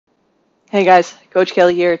Hey guys, Coach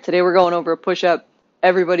Kelly here. Today we're going over a push-up.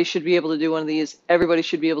 Everybody should be able to do one of these. Everybody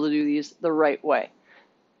should be able to do these the right way.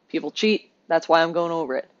 People cheat, that's why I'm going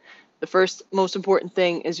over it. The first most important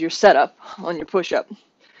thing is your setup on your push-up.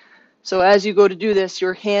 So as you go to do this,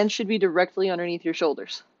 your hands should be directly underneath your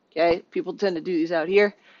shoulders. Okay? People tend to do these out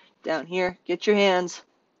here, down here. Get your hands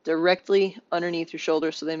directly underneath your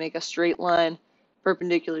shoulders so they make a straight line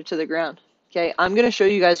perpendicular to the ground. Okay? I'm going to show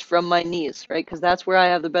you guys from my knees, right? Because that's where I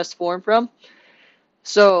have the best form from.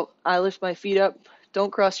 So I lift my feet up.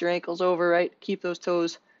 Don't cross your ankles over, right? Keep those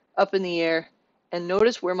toes up in the air, and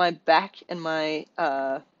notice where my back and my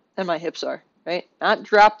hips are, right? Not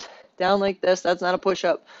dropped down like this. That's not a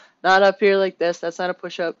push-up. Not up here like this. That's not a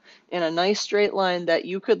push-up. In a nice straight line that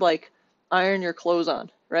you could like iron your clothes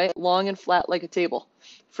on, right? Long and flat like a table.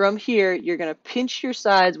 From here, you're gonna pinch your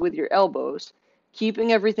sides with your elbows,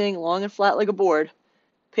 keeping everything long and flat like a board.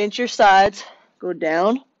 Pinch your sides, go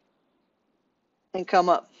down and come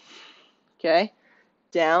up. Okay?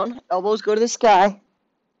 Down, elbows go to the sky,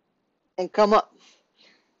 and come up.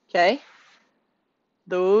 Okay?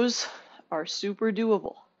 Those are super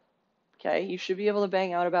doable. Okay? You should be able to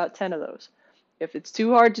bang out about 10 of those. If it's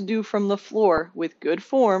too hard to do from the floor with good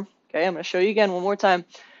form, okay, I'm going to show you again one more time.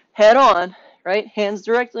 Head on, right? Hands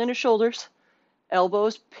directly under shoulders.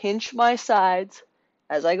 Elbows pinch my sides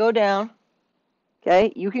as I go down.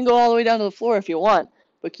 Okay? You can go all the way down to the floor if you want,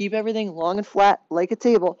 but keep everything long and flat like a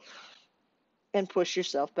table and push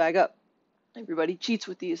yourself back up. Everybody cheats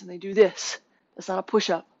with these and they do this. That's not a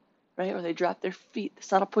push-up, right? Or they drop their feet.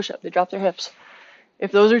 That's not a push-up. They drop their hips.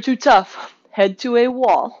 If those are too tough, head to a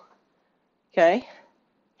wall, okay?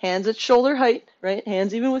 Hands at shoulder height, right?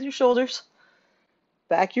 Hands even with your shoulders.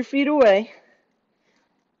 Back your feet away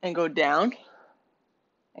and go down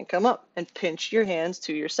and come up and pinch your hands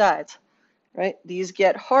to your sides, right? These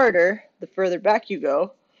get harder the further back you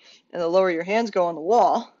go and the lower your hands go on the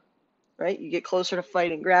wall, right? You get closer to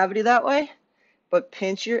fighting gravity that way. But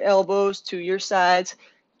pinch your elbows to your sides.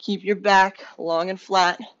 Keep your back long and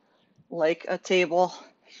flat like a table.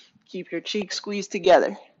 Keep your cheeks squeezed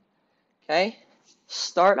together. Okay?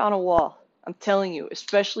 Start on a wall. I'm telling you,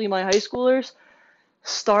 especially my high schoolers,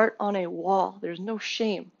 start on a wall. There's no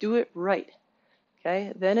shame. Do it right.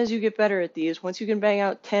 Okay? Then as you get better at these, once you can bang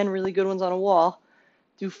out 10 really good ones on a wall,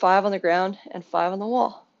 do 5 on the ground and 5 on the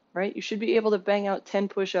wall. Right? You should be able to bang out 10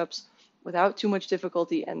 push-ups without too much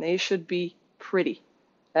difficulty, and they should be pretty.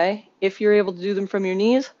 Okay? If you're able to do them from your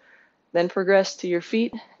knees, then progress to your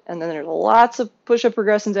feet, and then there's lots of push-up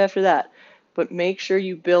progressions after that. But make sure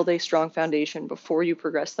you build a strong foundation before you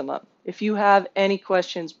progress them up. If you have any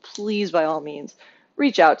questions, please, by all means,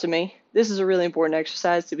 reach out to me. This is a really important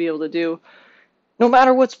exercise to be able to do. No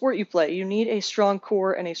matter what sport you play, you need a strong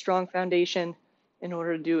core and a strong foundation in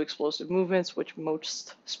order to do explosive movements, which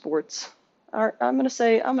most sports are. I'm going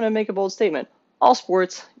to make a bold statement. All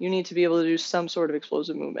sports, you need to be able to do some sort of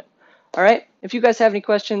explosive movement. All right? If you guys have any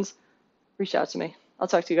questions, reach out to me. I'll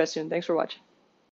talk to you guys soon. Thanks for watching.